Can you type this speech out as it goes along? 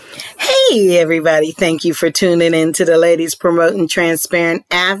Hey, everybody. Thank you for tuning in to the Ladies Promoting Transparent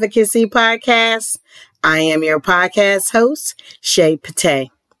Advocacy podcast. I am your podcast host, Shay Pate.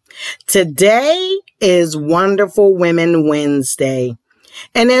 Today is Wonderful Women Wednesday.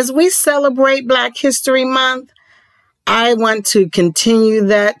 And as we celebrate Black History Month, I want to continue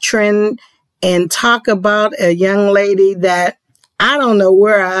that trend and talk about a young lady that I don't know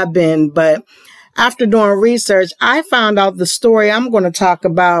where I've been, but after doing research, I found out the story I'm going to talk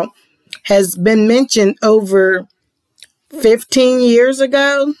about has been mentioned over 15 years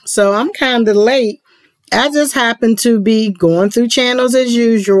ago. So I'm kind of late. I just happened to be going through channels as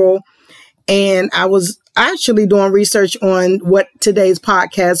usual. And I was actually doing research on what today's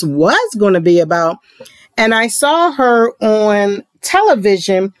podcast was going to be about. And I saw her on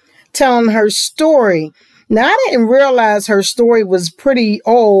television telling her story. Now, I didn't realize her story was pretty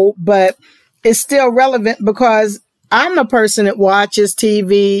old, but it's still relevant because I'm a person that watches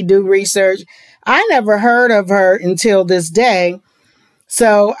TV, do research. I never heard of her until this day.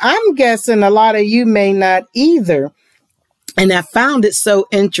 So I'm guessing a lot of you may not either. And I found it so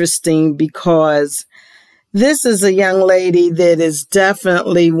interesting because this is a young lady that is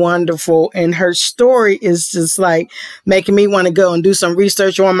definitely wonderful. And her story is just like making me want to go and do some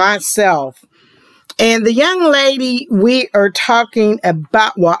research on myself. And the young lady we are talking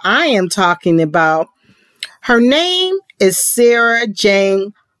about, I am talking about, her name is Sarah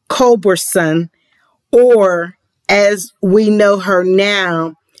Jane Culberson, or as we know her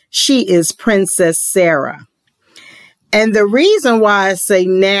now, she is Princess Sarah. And the reason why I say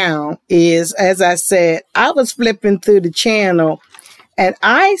now is, as I said, I was flipping through the channel and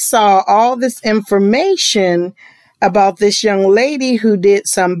I saw all this information about this young lady who did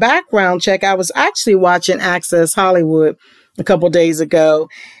some background check. I was actually watching Access Hollywood a couple days ago,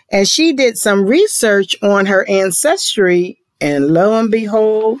 and she did some research on her ancestry, and lo and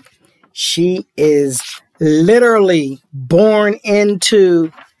behold, she is literally born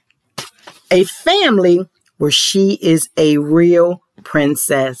into a family where she is a real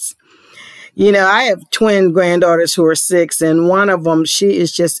princess. You know, I have twin granddaughters who are 6, and one of them, she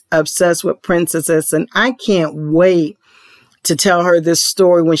is just obsessed with princesses, and I can't wait to tell her this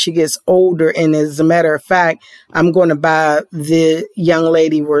story when she gets older. And as a matter of fact, I'm going to buy the young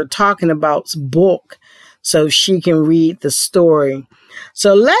lady we're talking about's book so she can read the story.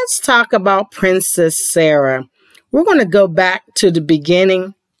 So let's talk about Princess Sarah. We're going to go back to the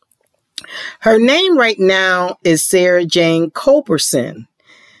beginning. Her name right now is Sarah Jane Culberson.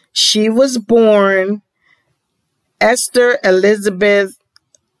 She was born Esther Elizabeth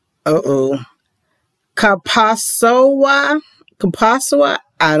Kapaswa.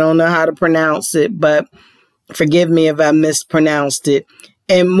 I don't know how to pronounce it, but forgive me if I mispronounced it.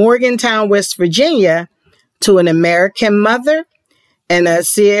 In Morgantown, West Virginia, to an American mother and a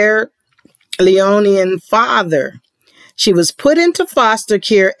Sierra Leonean father. She was put into foster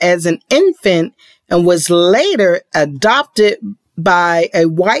care as an infant and was later adopted by a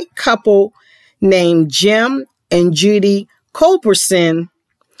white couple named Jim and Judy Culberson,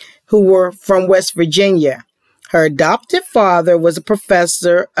 who were from West Virginia. Her adopted father was a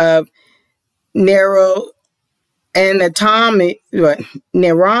professor of neuroanatomy.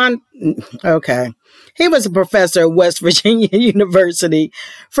 He was a professor at West Virginia University.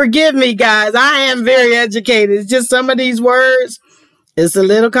 Forgive me, guys. I am very educated. It's just some of these words, it's a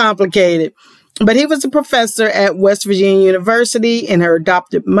little complicated. But he was a professor at West Virginia University, and her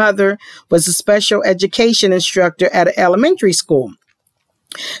adopted mother was a special education instructor at an elementary school.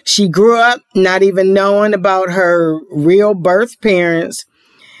 She grew up not even knowing about her real birth parents,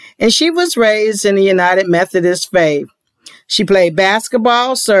 and she was raised in the United Methodist faith. She played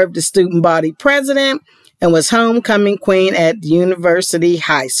basketball, served as student body president, and was homecoming queen at the University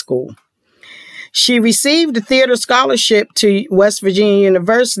High School. She received a theater scholarship to West Virginia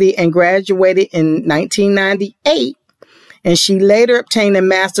University and graduated in 1998. And she later obtained a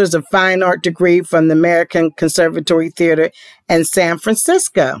Master's of Fine Art degree from the American Conservatory Theater in San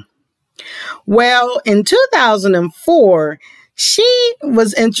Francisco. Well, in 2004, she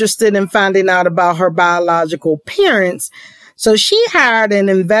was interested in finding out about her biological parents. So she hired an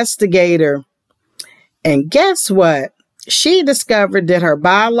investigator. And guess what? She discovered that her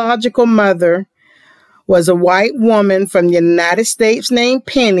biological mother was a white woman from the United States named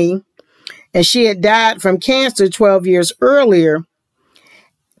Penny, and she had died from cancer 12 years earlier.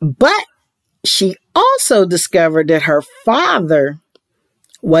 But she also discovered that her father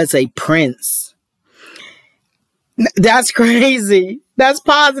was a prince. That's crazy. That's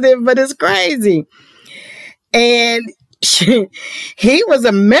positive, but it's crazy. And he was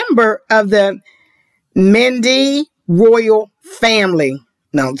a member of the Mendy royal family.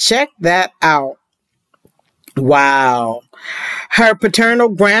 Now check that out. Wow. Her paternal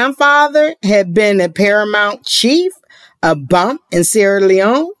grandfather had been a paramount chief of BUMP in Sierra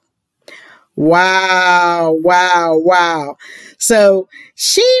Leone. Wow, wow, wow. So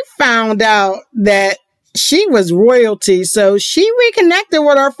she found out that she was royalty. So she reconnected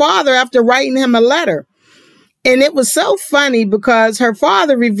with her father after writing him a letter. And it was so funny because her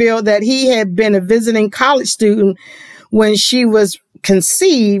father revealed that he had been a visiting college student when she was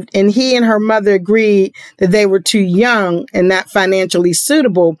conceived, and he and her mother agreed that they were too young and not financially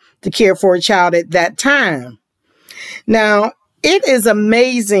suitable to care for a child at that time. Now, it is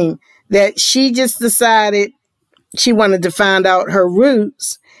amazing that she just decided she wanted to find out her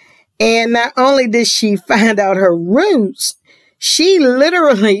roots. And not only did she find out her roots, she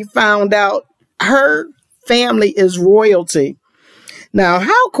literally found out her family is royalty. Now,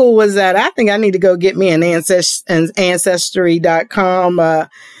 how cool was that? I think I need to go get me an Ancestry.com,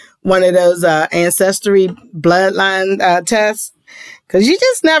 one of those ancestry bloodline tests, because you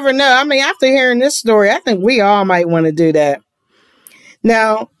just never know. I mean, after hearing this story, I think we all might want to do that.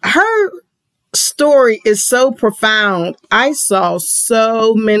 Now, her story is so profound. I saw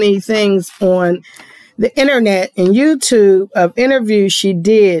so many things on the internet and YouTube of interviews she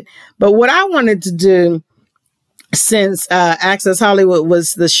did. But what I wanted to do, since Access Hollywood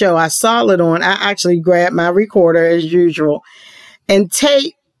was the show I saw it on, I actually grabbed my recorder as usual and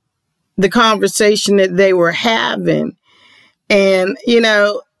tape the conversation that they were having. And, you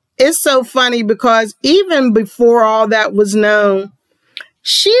know, it's so funny because even before all that was known,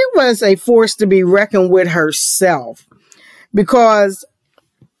 she was a force to be reckoned with herself, because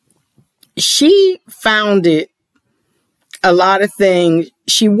she founded a lot of things.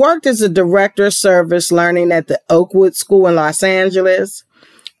 She worked as a director of service learning at the Oakwood School in Los Angeles.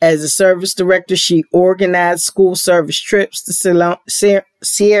 As a service director, she organized school service trips to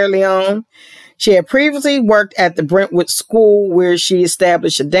Sierra Leone. She had previously worked at the Brentwood School, where she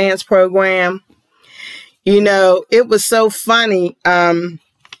established a dance program. You know, it was so funny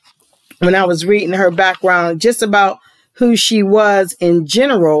when I was reading her background, just about who she was in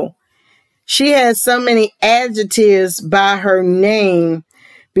general. She has so many adjectives by her name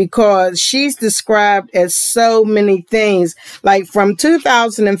because she's described as so many things. Like from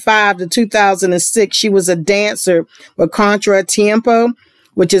 2005 to 2006, she was a dancer with Contra Tiempo,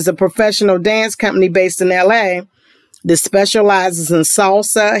 which is a professional dance company based in LA that specializes in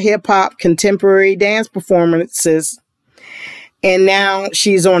salsa, hip hop, contemporary dance performances. And now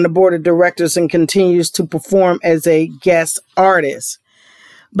she's on the board of directors and continues to perform as a guest artist.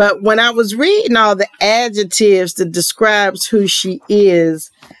 But when I was reading all the adjectives that describes who she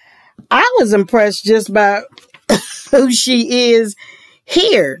is, I was impressed just by who she is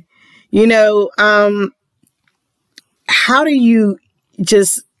here. You know, how do you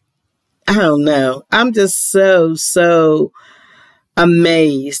just, I don't know. I'm just so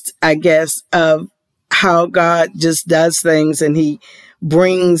amazed, I guess, of how God just does things, and he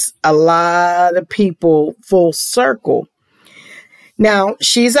brings a lot of people full circle. Now,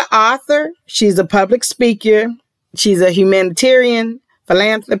 she's an author, she's a public speaker, she's a humanitarian,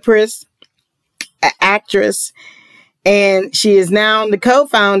 philanthropist, an actress, and she is now the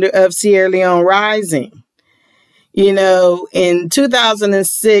co-founder of Sierra Leone Rising. You know, in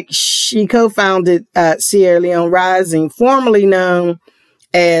 2006, she co-founded Sierra Leone Rising, formerly known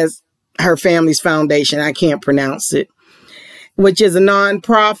as her family's foundation. I can't pronounce it. Which is a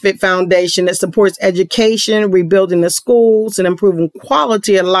nonprofit foundation that supports education, rebuilding the schools, and improving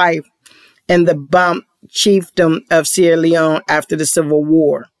quality of life in the BUMP chiefdom of Sierra Leone after the Civil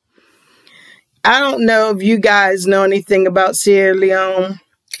War. I don't know if you guys know anything about Sierra Leone.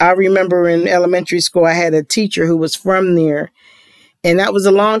 I remember in elementary school, I had a teacher who was from there, and that was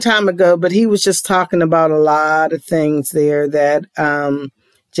a long time ago, but he was just talking about a lot of things there that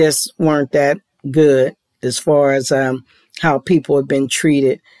just weren't that good as far as how people have been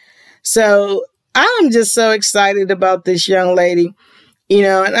treated. So I'm just so excited about this young lady, you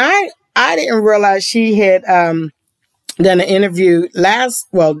know, and I didn't realize she had done an interview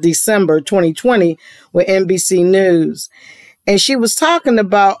December 2020 with NBC News. And she was talking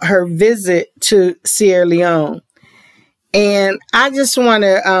about her visit to Sierra Leone. And I just want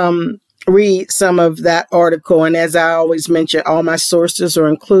to read some of that article. And as I always mention, all my sources are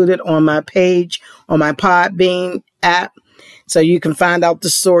included on my page on my Podbean app. So you can find out the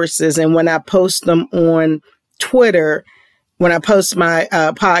sources. And when I post them on Twitter, when I post my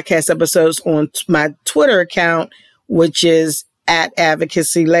podcast episodes on my Twitter account, which is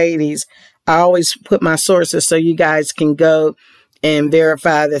 @AdvocacyLadies, I always put my sources so you guys can go and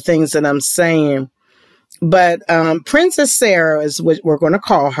verify the things that I'm saying. But Princess Sarah is what we're going to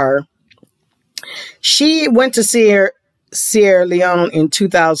call her. She went to Sierra Leone in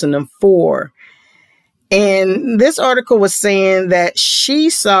 2004. And this article was saying that she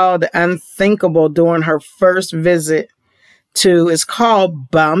saw the unthinkable during her first visit to, it's called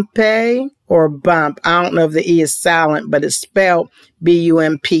Bumpe or Bump. I don't know if the E is silent, but it's spelled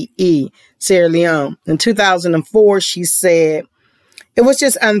Bumpe, Sierra Leone. In 2004, she said it was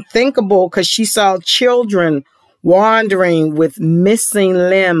just unthinkable because she saw children wandering with missing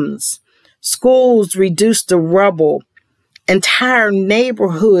limbs, schools reduced to rubble, entire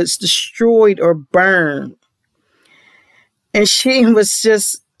neighborhoods destroyed or burned. And she was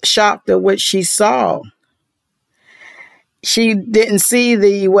just shocked at what she saw. She didn't see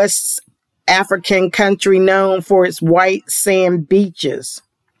the West African country known for its white sand beaches.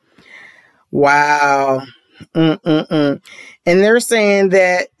 Wow. And they're saying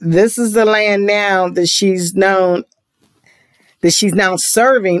that this is the land now that she's now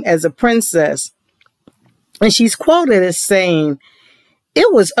serving as a princess. And she's quoted as saying,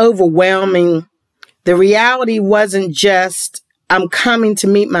 "It was overwhelming. The reality wasn't just, I'm coming to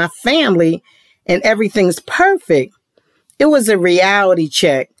meet my family and everything's perfect. It was a reality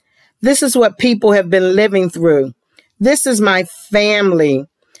check. This is what people have been living through. This is my family.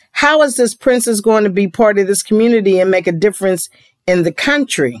 How is this princess going to be part of this community and make a difference in the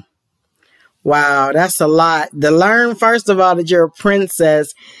country?" Wow, that's a lot. To learn, first of all, that you're a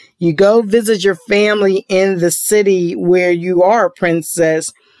princess. You go visit your family in the city where you are a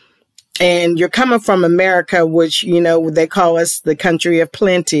princess, and you're coming from America, which, you know, they call us the country of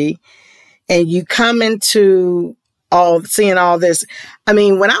plenty, and you come into seeing all this. I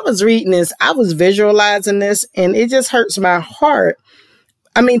mean, when I was reading this, I was visualizing this, and it just hurts my heart.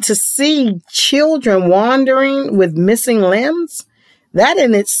 I mean, to see children wandering with missing limbs, that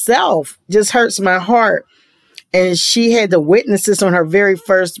in itself just hurts my heart. And she had to witness this on her very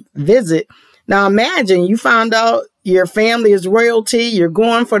first visit. Now imagine you found out your family is royalty, you're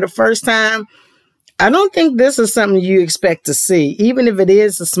going for the first time. I don't think this is something you expect to see, even if it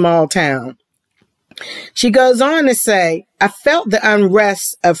is a small town. She goes on to say, "I felt the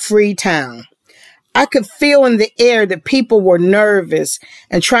unrest of Freetown. I could feel in the air that people were nervous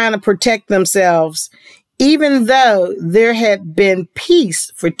and trying to protect themselves. Even though there had been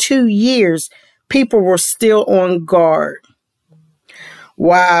peace for 2 years, people were still on guard."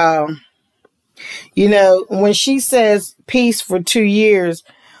 Wow. You know, when she says peace for 2 years,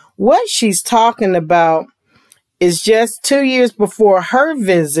 what she's talking about is just 2 years before her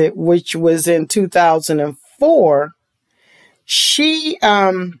visit, which was in 2004, she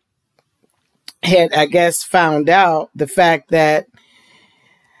had, I guess, found out the fact that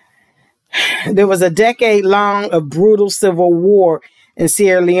there was a decade long of brutal civil war in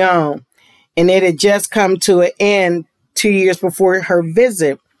Sierra Leone, and it had just come to an end 2 years before her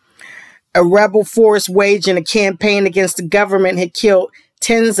visit. A rebel force waging a campaign against the government had killed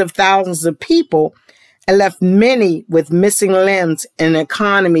tens of thousands of people and left many with missing limbs and an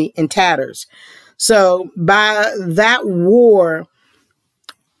economy in tatters. So by that war,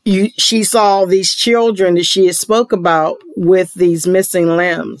 she saw these children that she had spoke about with these missing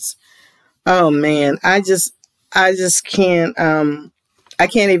limbs. Oh man, I just can't, I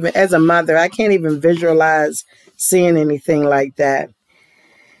can't even, as a mother, I can't even visualize seeing anything like that.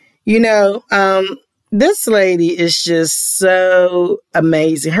 You know, this lady is just so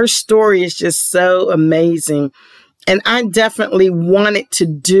amazing. Her story is just so amazing. And I definitely wanted to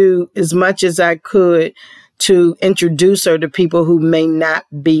do as much as I could to introduce her to people who may not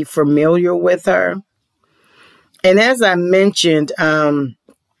be familiar with her. And as I mentioned,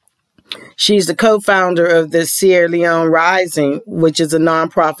 she's the co-founder of the Sierra Leone Rising, which is a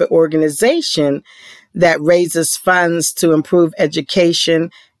nonprofit organization that raises funds to improve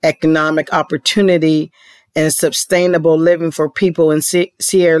education, economic opportunity, and sustainable living for people in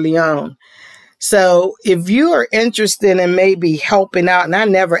Sierra Leone. So if you are interested in maybe helping out, and I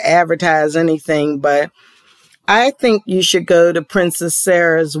never advertise anything, but I think you should go to Princess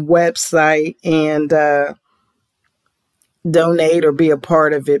Sarah's website and donate or be a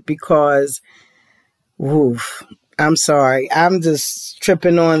part of it, because, woof, I'm sorry. I'm just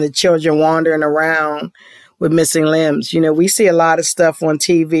tripping on the children wandering around with missing limbs. You know, we see a lot of stuff on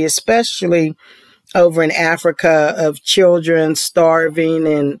TV, especially over in Africa, of children starving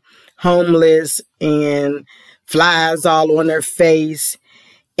and homeless and flies all on their face.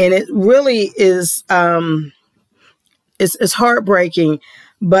 And it really is, it's heartbreaking,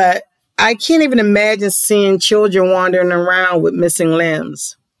 but I can't even imagine seeing children wandering around with missing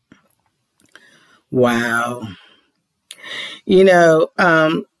limbs. Wow. You know,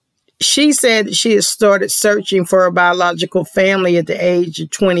 she said she had started searching for her biological family at the age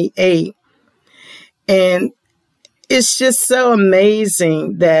of 28. And it's just so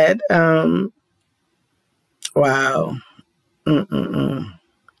amazing that, wow.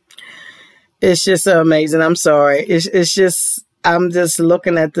 It's just so amazing. I'm sorry. It's just, I'm just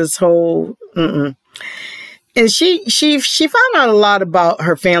looking at this whole, And she found out a lot about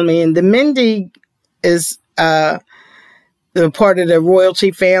her family, and the Mindy is, the part of the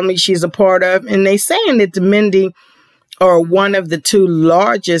royalty family she's a part of. And they saying that the Mindy are one of the two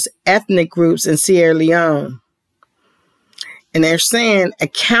largest ethnic groups in Sierra Leone. And they're saying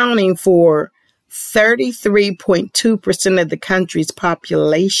accounting for 33.2% of the country's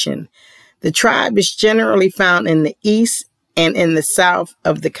population. The tribe is generally found in the east and in the south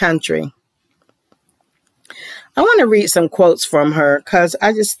of the country. I want to read some quotes from her because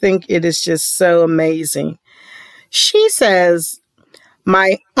I just think it is just so amazing. She says,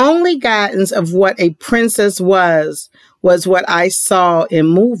 "My only guidance of what a princess was what I saw in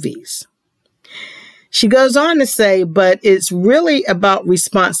movies." She goes on to say, "But it's really about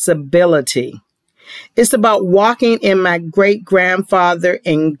responsibility. It's about walking in my great-grandfather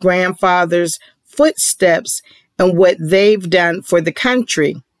and grandfather's footsteps and what they've done for the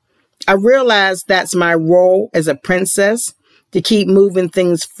country. I realize that's my role as a princess, to keep moving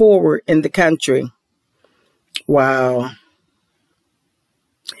things forward in the country." Wow.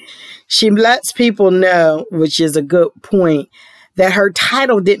 She lets people know, which is a good point, that her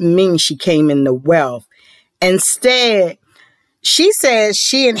title didn't mean she came into wealth. Instead, she says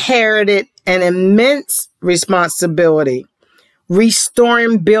she inherited an immense responsibility,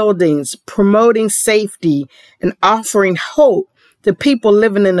 restoring buildings, promoting safety, and offering hope to people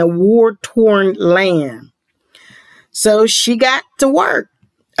living in a war-torn land. So she got to work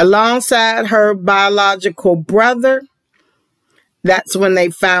alongside her biological brother. That's when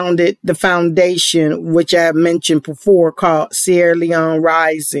they founded the foundation, which I mentioned before, called Sierra Leone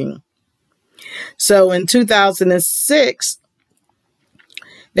Rising. So in 2006,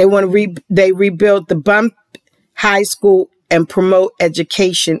 they rebuilt the Bump High School and promote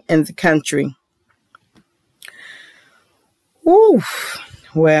education in the country. Woo.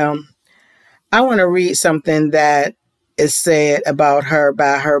 Well, I want to read something that is said about her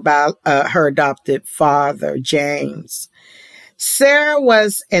by her adopted father, James. "Sarah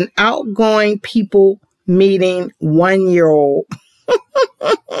was an outgoing people meeting 1-year-old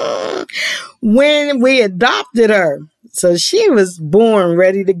when we adopted her. So she was born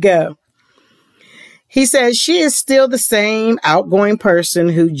ready to go." He says she is still the same outgoing person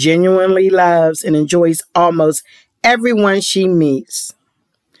who genuinely loves and enjoys almost everyone she meets.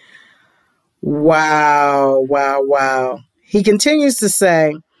 Wow, wow, wow. He continues to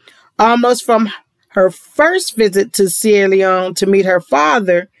say, almost from her first visit to Sierra Leone to meet her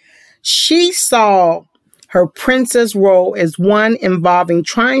father, she saw her princess role as one involving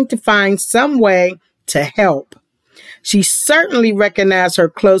trying to find some way to help. She certainly recognized her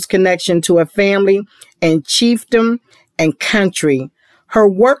close connection to her family and chiefdom and country. Her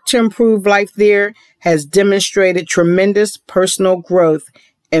work to improve life there has demonstrated tremendous personal growth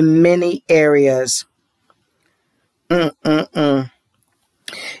in many areas. It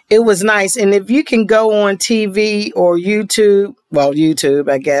was nice. And if you can go on TV or YouTube,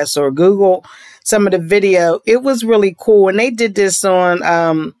 I guess, or Google some of the video, it was really cool. And they did this on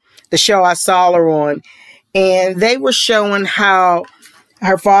the show I saw her on. And they were showing how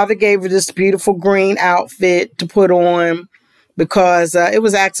her father gave her this beautiful green outfit to put on, because it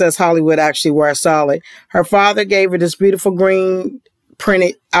was Access Hollywood, actually, where I saw it. Her father gave her this beautiful green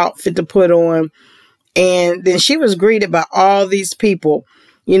printed outfit to put on. And then she was greeted by all these people.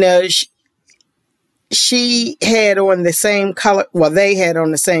 You know, she had on the same color. Well, they had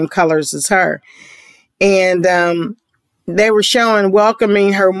on the same colors as her. And they were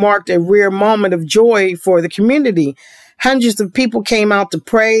welcoming her marked a rare moment of joy for the community. Hundreds of people came out to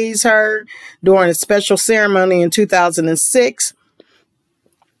praise her during a special ceremony in 2006.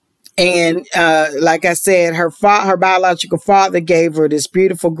 And like I said, her biological father gave her this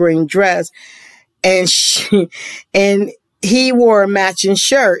beautiful green dress, and he wore a matching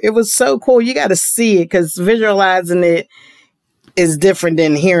shirt. It was so cool. You got to see it, because visualizing it is different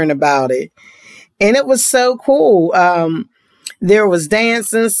than hearing about it. And it was so cool. There was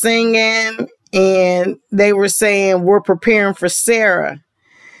dancing, singing, and they were saying, "We're preparing for Sarah."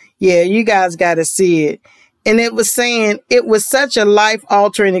 Yeah, you guys got to see it. And it was saying it was such a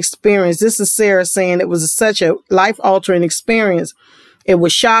life-altering experience. This is Sarah saying it was such a life-altering experience. It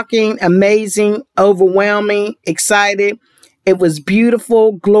was shocking, amazing, overwhelming, excited. It was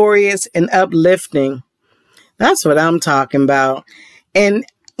beautiful, glorious, and uplifting. That's what I'm talking about. And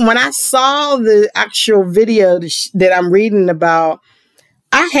when I saw the actual video that I'm reading about,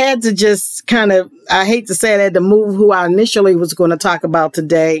 I had to just kind of, I hate to say it, I had to move who I initially was going to talk about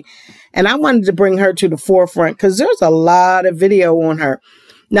today. And I wanted to bring her to the forefront because there's a lot of video on her.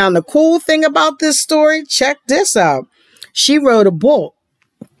 Now, the cool thing about this story, check this out. She wrote a book,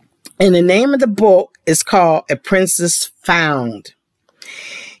 and the name of the book is called A Princess Found.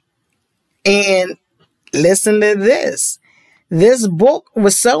 And listen to this. This book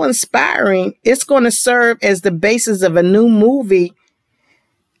was so inspiring, it's going to serve as the basis of a new movie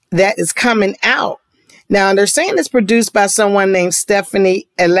that is coming out. Now, they're saying it's produced by someone named Stephanie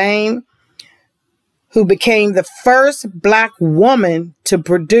Elaine, who became the first Black woman to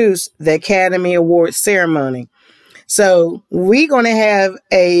produce the Academy Awards ceremony. So we're going to have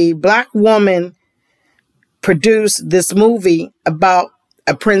a Black woman produce this movie about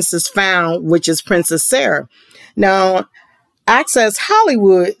A Princess Found, which is Princess Sarah. Now, Access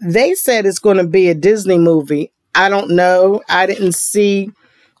Hollywood, they said it's going to be a Disney movie. I don't know. I didn't see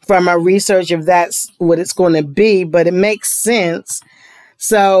from my research if that's what it's going to be, but it makes sense.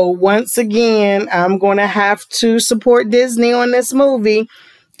 So once again, I'm going to have to support Disney on this movie.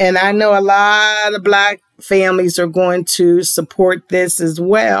 And I know a lot of Black families are going to support this as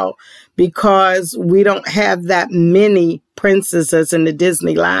well, because we don't have that many princesses in the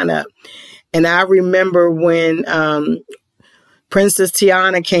Disney lineup. And I remember when Princess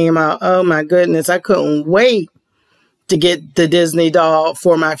Tiana came out, oh my goodness, I couldn't wait to get the Disney doll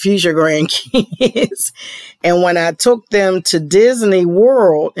for my future grandkids. And when I took them to Disney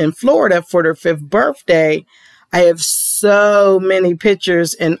World in Florida for their 5th birthday, I have so many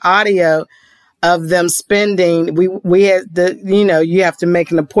pictures and audio of them spending. We had you have to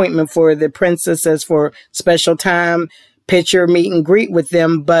make an appointment for the princesses for special time, picture, meet and greet with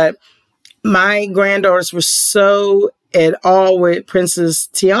them. But my granddaughters were so at all with Princess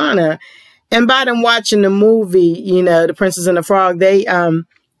Tiana. And by them watching the movie, The Princess and the Frog, they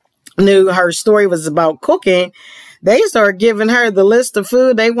knew her story was about cooking. They started giving her the list of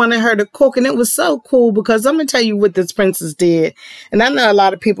food they wanted her to cook. And it was so cool because I'm going to tell you what this princess did. And I know a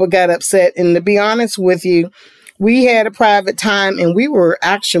lot of people got upset. And to be honest with you, we had a private time and we were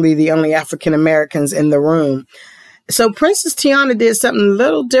actually the only African Americans in the room. So Princess Tiana did something a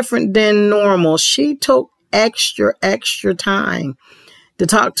little different than normal. She took extra time to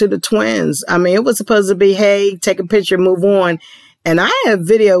talk to the twins. I mean, it was supposed to be, hey, take a picture, move on. And I have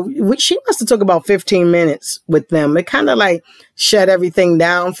video, she must have took about 15 minutes with them. It kind of like shut everything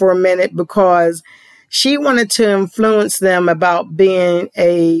down for a minute because she wanted to influence them about being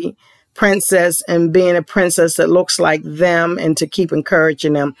a princess and being a princess that looks like them and to keep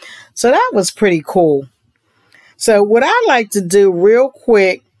encouraging them. So that was pretty cool. So what I like to do real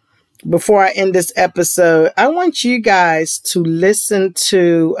quick before I end this episode, I want you guys to listen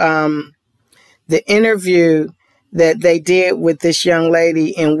to the interview that they did with this young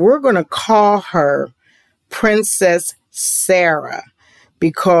lady, and we're going to call her Princess Sarah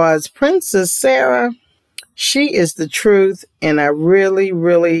because Princess Sarah, she is the truth, and I really,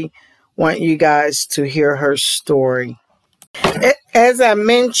 really want you guys to hear her story. As I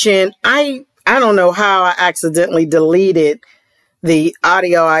mentioned, I don't know how I accidentally deleted the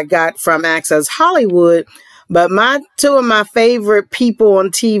audio I got from Access Hollywood, but two of my favorite people on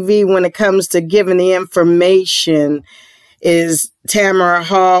TV when it comes to giving the information is Tamara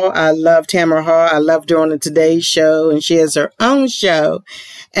Hall. I love Tamara Hall. I love her on the Today Show, and she has her own show,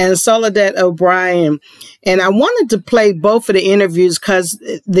 and Soledad O'Brien. And I wanted to play both of the interviews because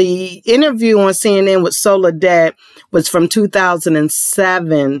the interview on CNN with Soledad was from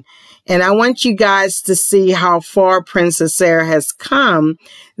 2007. And I want you guys to see how far Princess Sarah has come.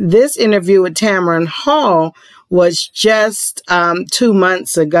 This interview with Tamara Hall was just 2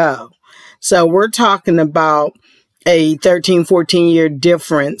 months ago. So we're talking about a 13, 14-year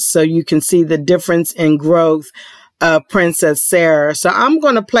difference. So you can see the difference in growth of Princess Sarah. So I'm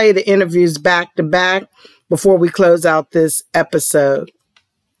going to play the interviews back to back before we close out this episode.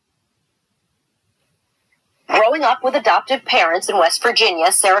 Growing up with adoptive parents in West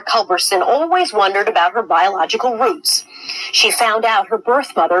Virginia, Sarah Culberson always wondered about her biological roots. She found out her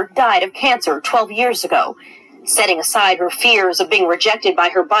birth mother died of cancer 12 years ago. Setting aside her fears of being rejected by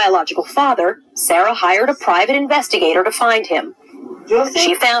her biological father, Sarah hired a private investigator to find him.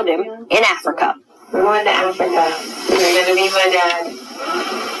 She found him in Africa. We're going to Africa. We're going to meet my dad.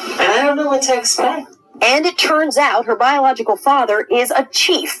 And I don't know what to expect. And it turns out her biological father is a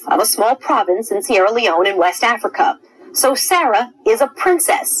chief of a small province in Sierra Leone in West Africa. So Sarah is a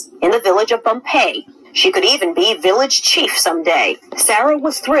princess in the village of Bumpay. She could even be village chief someday. Sarah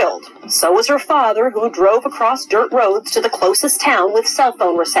was thrilled. So was her father, who drove across dirt roads to the closest town with cell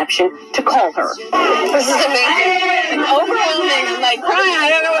phone reception to call her. This is amazing. Overwhelming. I'm like crying. I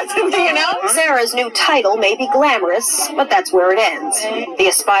don't know what to do, Sarah's new title may be glamorous, but that's where it ends. The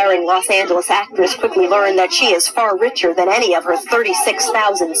aspiring Los Angeles actress quickly learned that she is far richer than any of her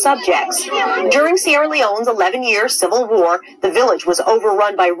 36,000 subjects. During Sierra Leone's 11-year civil war, the village was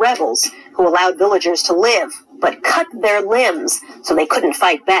overrun by rebels who allowed villagers to live, but cut their limbs so they couldn't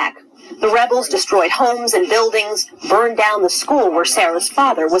fight back. The rebels destroyed homes and buildings, burned down the school where Sarah's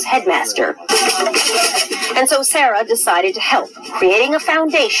father was headmaster. And so Sarah decided to help, creating a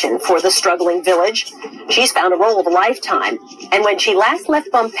foundation for the struggling village. She's found a role of a lifetime. And when she last left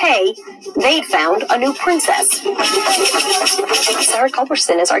Pompeii, they'd found a new princess. Sarah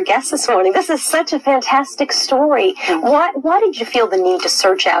Culberson is our guest this morning. This is such a fantastic story. Why did you feel the need to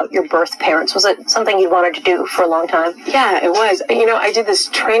search out your birth parents? Was it something you wanted to do for a long time? Yeah, it was. I did this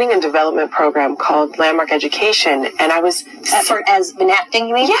training and development program called Landmark Education, and I was... As in acting,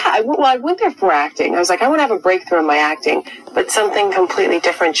 you mean? Yeah, I went there for acting. I was like, I want to have a breakthrough in my acting, but something completely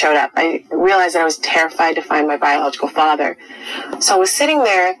different showed up. I realized that I was terrified to find my biological father. So I was sitting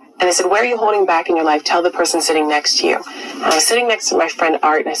there, and they said, where are you holding back in your life? Tell the person sitting next to you. And I was sitting next to my friend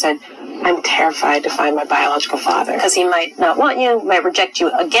Art, and I said, I'm terrified to find my biological father. Because he might not want you, might reject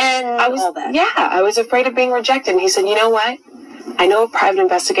you again, all that. Yeah, I was afraid of being rejected. And he said, you know what? I know a private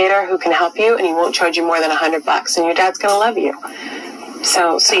investigator who can help you, and he won't charge you more than $100, and your dad's going to love you.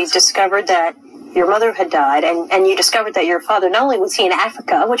 So you discovered that your mother had died, and you discovered that your father, not only was he in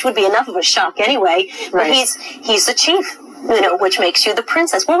Africa, which would be enough of a shock anyway, but he's the chief, which makes you the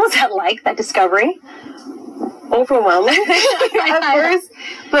princess. What was that like, that discovery? Overwhelming at first,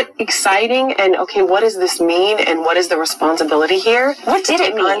 but exciting. And okay, what does this mean? And what is the responsibility here? What did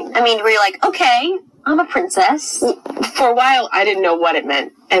it mean? I mean, were you like, okay, I'm a princess? For a while, I didn't know what it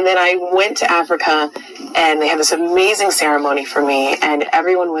meant. And then I went to Africa, and they had this amazing ceremony for me, and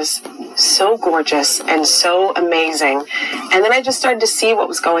everyone was so gorgeous and so amazing. And then I just started to see what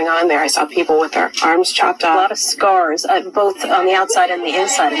was going on there. I saw people with their arms chopped off. A lot of scars, both on the outside and the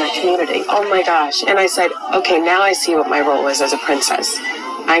inside of that community. Oh my gosh. And I said, okay, now I see what my role is as a princess.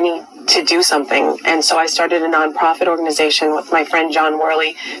 I need to do something. And so I started a nonprofit organization with my friend John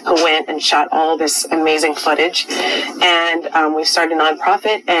Worley, who went and shot all this amazing footage. And we started a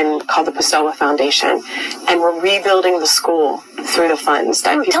nonprofit and called the Pistola Foundation. And we're rebuilding the school through the funds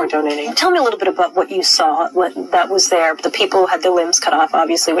that people are donating. Tell me a little bit about what you saw, what that was there. The people who had their limbs cut off,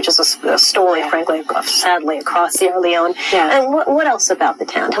 obviously, which is a story, frankly, sadly, across Sierra Leone. Yeah. And what else about the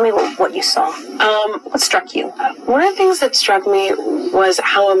town? Tell me what you saw. What struck you? One of the things that struck me was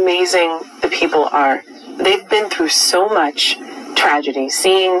how amazing the people are. They've been through so much tragedy,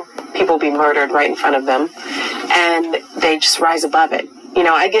 seeing people be murdered right in front of them, and they just rise above it.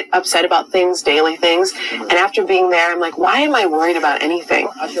 I get upset about things, daily things, and after being there, I'm like, why am I worried about anything?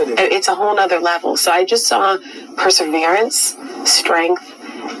 It's a whole nother level. So I just saw perseverance, strength,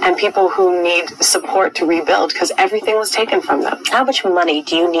 and people who need support to rebuild, because everything was taken from them. How much money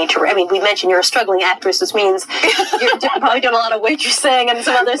do you need to... I mean, we mentioned you're a struggling actress, which means you're probably doing a lot of waitressing and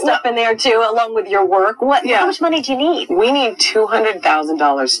some other stuff in there, too, along with your work. How much money do you need? We need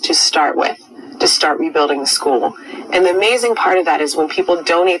 $200,000 to start with, to start rebuilding the school. And the amazing part of that is when people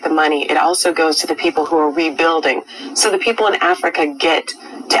donate the money, it also goes to the people who are rebuilding. So the people in Africa get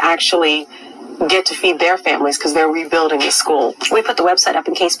to feed their families because they're rebuilding the school. We put the website up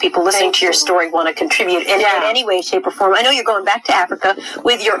in case people listening to your story want to contribute in any way, shape, or form. I know you're going back to Africa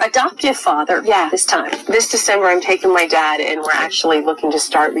with your adoptive father this time. This December, I'm taking my dad, and we're actually looking to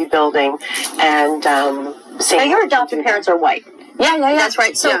start rebuilding. And now, your adoptive parents are white. Yeah. That's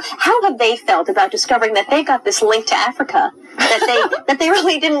right. So how have they felt about discovering that they got this link to Africa that they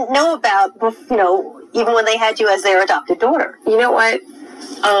really didn't know about, even when they had you as their adopted daughter? You know what?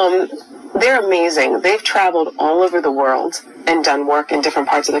 They're amazing. They've traveled all over the world and done work in different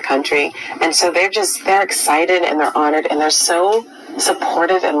parts of the country. And so they're excited and they're honored and they're so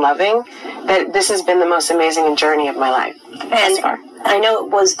supportive and loving that this has been the most amazing journey of my life thus far. I know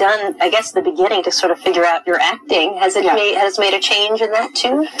it was done, I guess, at the beginning to sort of figure out your acting. Has it made a change in that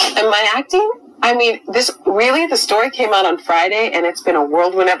too? And my acting? I mean, the story came out on Friday, and it's been a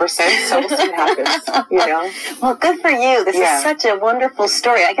whirlwind ever since, so we'll see what happens, Well, good for you. This is such a wonderful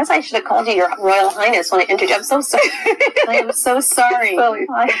story. I guess I should have called you Your Royal Highness when I introduced you. I'm so sorry. I am so sorry.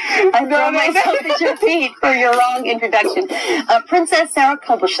 I throw myself at your feet for your wrong introduction. Princess Sarah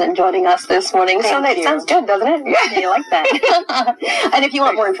Culberson joining us this morning. Thank you. Sounds good, doesn't it? Yeah, you like that. And if you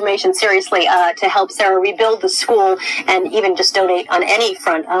want more information, seriously, to help Sarah rebuild the school and even just donate on any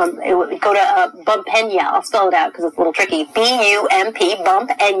front, go to Bumpenya. I'll spell it out because it's a little tricky. B-U-M-P,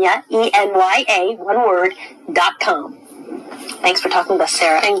 Bumpenya, E-N-Y-A, one word, .com. Thanks for talking with us,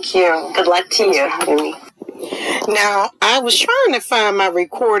 Sarah. Thank you. Good luck to you. Thanks for having me. Now, I was trying to find my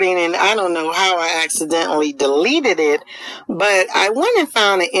recording, and I don't know how I accidentally deleted it, but I went and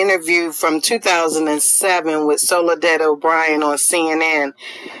found an interview from 2007 with Soledad O'Brien on CNN.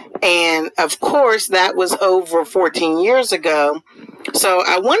 And, of course, that was over 14 years ago. So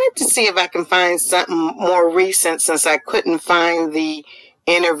I wanted to see if I can find something more recent, since I couldn't find the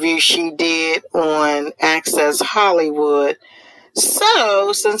interview she did on Access Hollywood.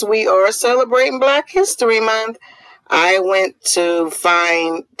 So, since we are celebrating Black History Month, I went to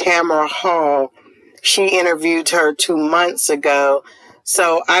find Tamara Hall. She interviewed her 2 months ago.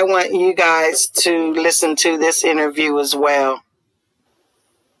 So I want you guys to listen to this interview as well.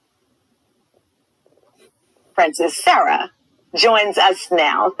 Princess Sarah joins us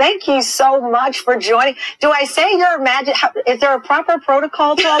now. Thank you so much for joining. Do I say your magic? Is there a proper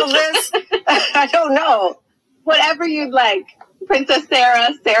protocol to all of this? I don't know. Whatever you'd like. Princess Sarah,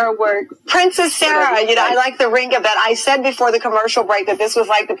 Sarah works. Princess Sarah, I like the ring of that. I said before the commercial break that this was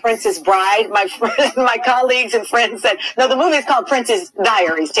like the Princess Bride. My colleagues and friends said, no, the movie is called Princess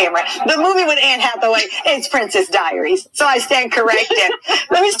Diaries, Tamara. The movie with Anne Hathaway, it's Princess Diaries. So I stand corrected.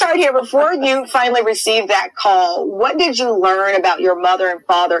 Let me start here. Before you finally received that call, what did you learn about your mother and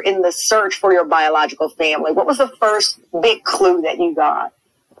father in the search for your biological family? What was the first big clue that you got?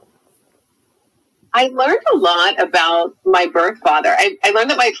 I learned a lot about my birth father. I learned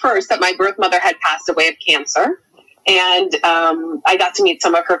that my birth mother had passed away of cancer. And I got to meet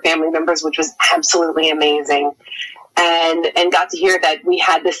some of her family members, which was absolutely amazing. And got to hear that we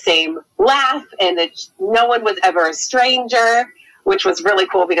had the same laugh and that no one was ever a stranger, which was really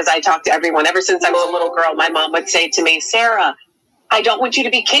cool because I talked to everyone. Ever since I was a little girl, my mom would say to me, Sarah, I don't want you to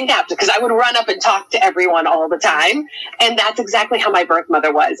be kidnapped, because I would run up and talk to everyone all the time. And that's exactly how my birth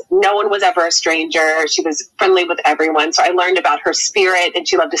mother was. No one was ever a stranger. She was friendly with everyone. So I learned about her spirit, and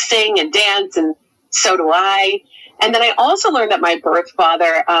she loved to sing and dance, and so do I. And then I also learned that my birth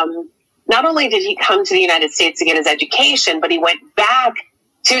father, not only did he come to the United States to get his education, but he went back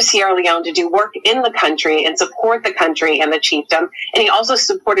to Sierra Leone to do work in the country and support the country and the chiefdom. And he also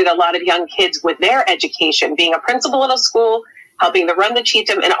supported a lot of young kids with their education, being a principal in a school, helping to run the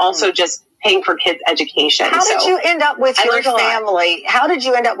chiefdom, and also just paying for kids' education. How did you end up with your family? How did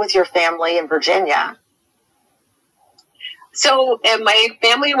you end up with your family in Virginia? So, my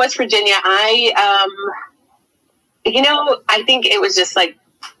family in West Virginia, I think it was just like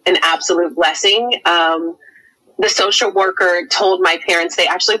an absolute blessing. The social worker told my parents they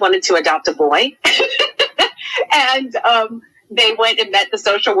actually wanted to adopt a boy. And they went and met the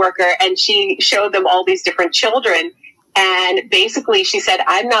social worker, and she showed them all these different children. And basically she said,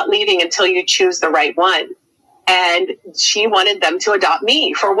 I'm not leaving until you choose the right one. And she wanted them to adopt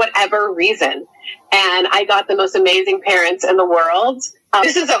me for whatever reason. And I got the most amazing parents in the world.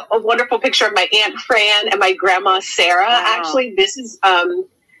 This is a wonderful picture of my Aunt Fran and my grandma Sarah. Wow. Actually, this is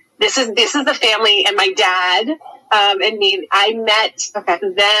the family, and my dad and me. I met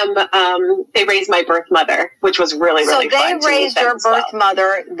them. They raised my birth mother, which was really fun. So they raised your birth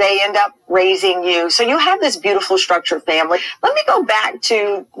mother. They end up raising you. So you have this beautiful structured family. Let me go back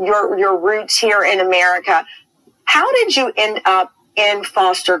to your roots here in America. How did you end up in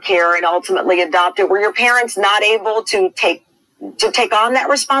foster care and ultimately adopted? Were your parents not able to take on that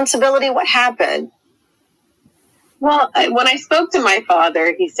responsibility? What happened? Well, when I spoke to my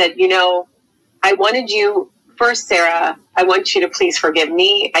father, he said, I wanted you first, Sarah, I want you to please forgive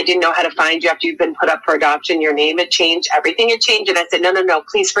me. I didn't know how to find you after you've been put up for adoption. Your name had changed. Everything had changed. And I said, no,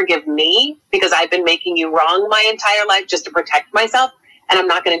 please forgive me, because I've been making you wrong my entire life just to protect myself. And I'm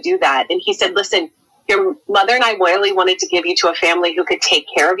not going to do that. And he said, listen, your mother and I really wanted to give you to a family who could take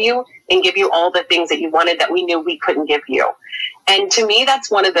care of you and give you all the things that you wanted that we knew we couldn't give you. And to me,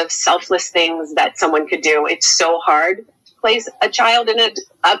 that's one of the selfless things that someone could do. It's so hard to place a child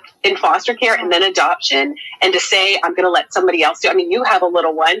up in foster care and then adoption, and to say, I'm going to let somebody else do. I mean, you have a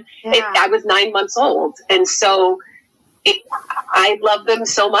little one. Yeah. I was 9 months old. And so I love them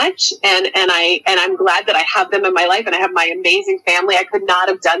so much. And I'm glad that I have them in my life, and I have my amazing family. I could not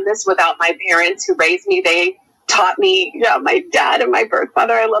have done this without my parents who raised me. They taught me, my dad and my birth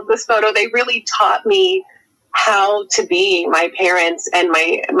father. I love this photo. They really taught me how to be my parents and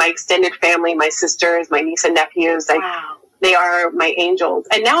my extended family, my sisters, my niece and nephews. Wow. They are my angels.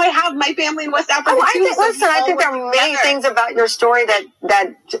 And now I have my family in West Africa too. I think there are many things about your story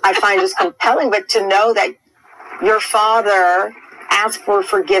that I find just compelling, but to know that your father asked for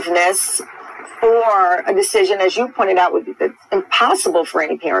forgiveness for a decision, as you pointed out, it's impossible for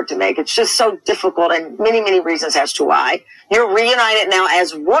any parent to make. It's just so difficult, and many, many reasons as to why. You're reunited now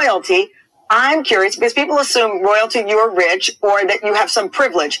as royalty. I'm curious because people assume royalty, you're rich or that you have some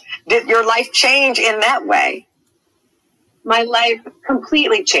privilege. Did your life change in that way? My life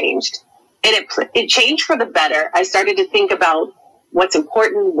completely changed, and it changed for the better. I started to think about what's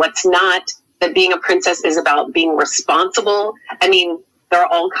important, what's not, that being a princess is about being responsible. I mean, there are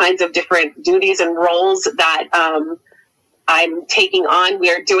all kinds of different duties and roles that I'm taking on.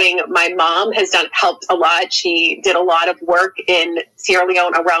 My mom has helped a lot. She did a lot of work in Sierra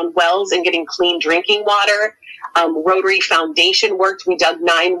Leone around wells and getting clean drinking water. Rotary Foundation worked. We dug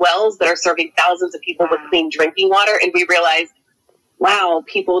 9 wells that are serving thousands of people with clean drinking water. And we realized, wow,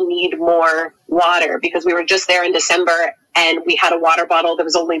 people need more water, because we were just there in December and we had a water bottle. There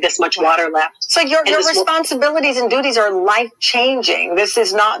was only this much water left. So your responsibilities and duties are life-changing. This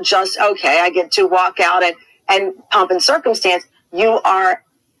is not just, okay, I get to walk out and pomp and circumstance. You are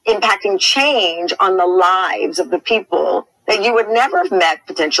impacting change on the lives of the people that you would never have met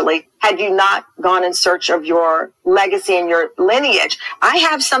potentially had you not gone in search of your legacy and your lineage. I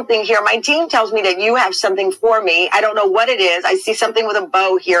have something here. My team tells me that you have something for me. I don't know what it is. I see something with a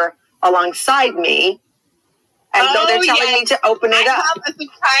bow here alongside me. And so they're telling me to open it up. I have a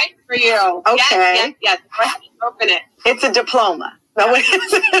surprise for you. Okay. Yes. Go ahead and open it. It's a diploma. No,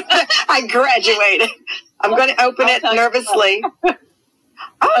 I graduated. I'm going to open it nervously.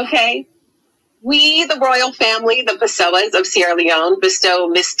 Okay. We, the royal family, the Pessoas of Sierra Leone, bestow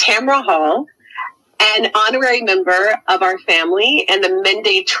Miss Tamra Hall, an honorary member of our family and the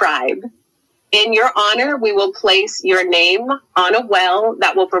Mende tribe. In your honor, we will place your name on a well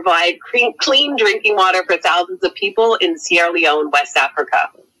that will provide clean drinking water for thousands of people in Sierra Leone, West Africa.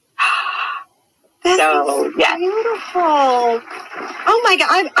 Beautiful. Oh my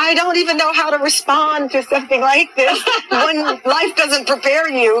God. I don't even know how to respond to something like this when life doesn't prepare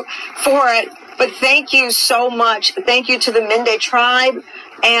you for it. But thank you so much. Thank you to the Mende tribe.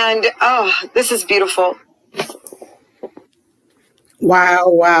 And this is beautiful.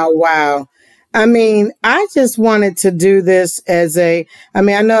 Wow. I mean, I just wanted to do this I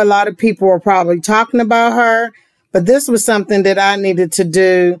know a lot of people were probably talking about her, but this was something that I needed to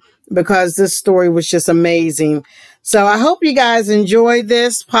do because this story was just amazing. So I hope you guys enjoyed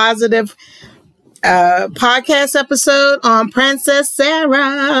this positive podcast episode on Princess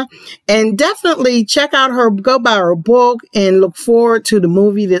Sarah, and definitely go buy her book and look forward to the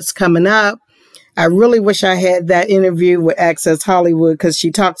movie that's coming up. I really wish I had that interview with Access Hollywood because she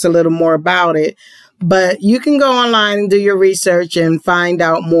talks a little more about it, but you can go online and do your research and find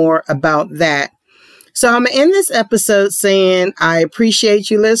out more about that. So I'm going to end this episode saying I appreciate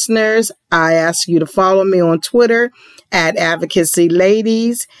you listeners. I ask you to follow me on Twitter at Advocacy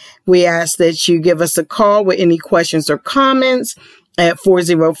Ladies. We ask that you give us a call with any questions or comments at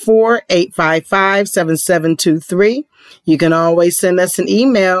 404-855-7723. You can always send us an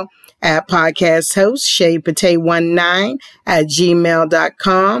email at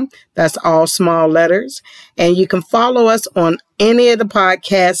podcasthostshaypate19@gmail.com. That's all small letters. And you can follow us on any of the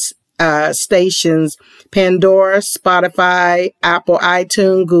podcast stations: Pandora, Spotify, Apple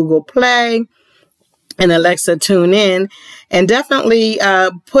iTunes, Google Play, and Alexa Tune In. And definitely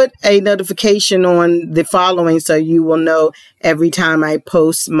put a notification on the following so you will know every time I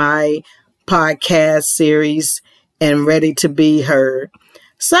post my podcast series and ready to be heard.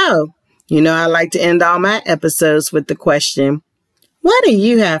 So, I like to end all my episodes with the question, what do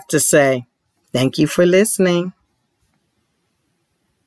you have to say? Thank you for listening.